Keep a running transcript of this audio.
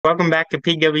Welcome back to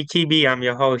PWTB. I'm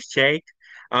your host, Jake.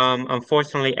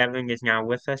 Unfortunately, Evan is not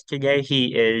with us today.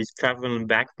 He is traveling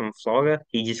back from Florida.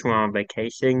 He just went on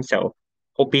vacation, so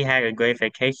hope he had a great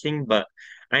vacation. But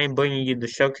I am bringing you the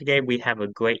show today. We have a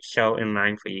great show in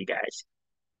line for you guys.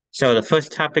 So the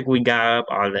first topic we got up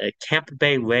are the Tampa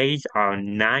Bay Rays are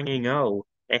 9-0.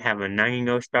 They have a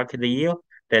 9-0 start to the year.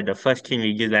 They're the first team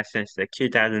to do that since the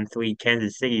 2003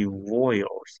 Kansas City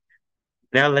Royals.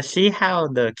 Now let's see how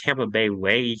the Tampa Bay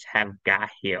Rays have got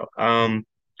here.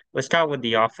 Let's start with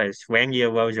the offense. Randy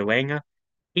Rosarena,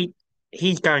 he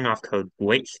he's starting off to a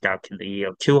great start to the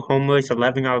year. Two homers,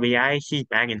 11 RBIs. He's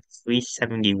batting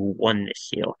 371 this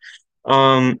year.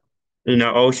 Um,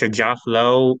 also Josh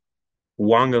Lowe,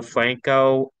 Wanga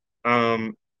Franco.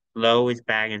 Um, Lowe is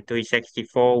batting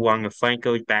 364. Wanga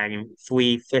Franco is batting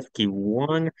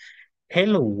 351.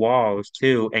 Taylor Walls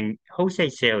too, and Jose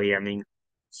Siri. I mean,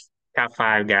 top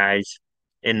five guys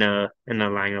in the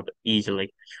lineup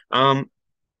easily. Um,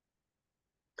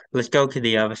 let's go to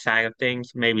the other side of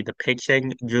things. Maybe the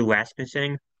pitching. Drew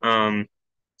Rasmussen.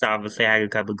 So obviously had a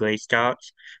couple great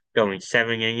starts, going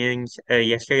 7 innings.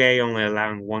 Yesterday, only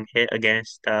allowing one hit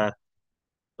against.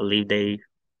 Believe they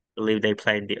believe they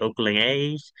played the Oakland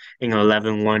A's in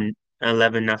 11-1,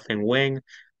 11-0 win.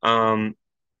 Um,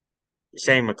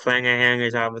 Shane McClanahan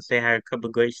has obviously had a couple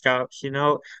great starts.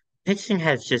 Pitching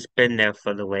has just been there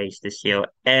for the Rays this year,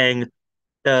 and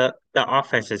the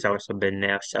offense has also been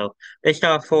there. So they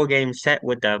start a 4 game set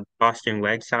with the Boston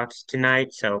Red Sox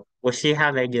tonight. So we'll see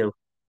how they do.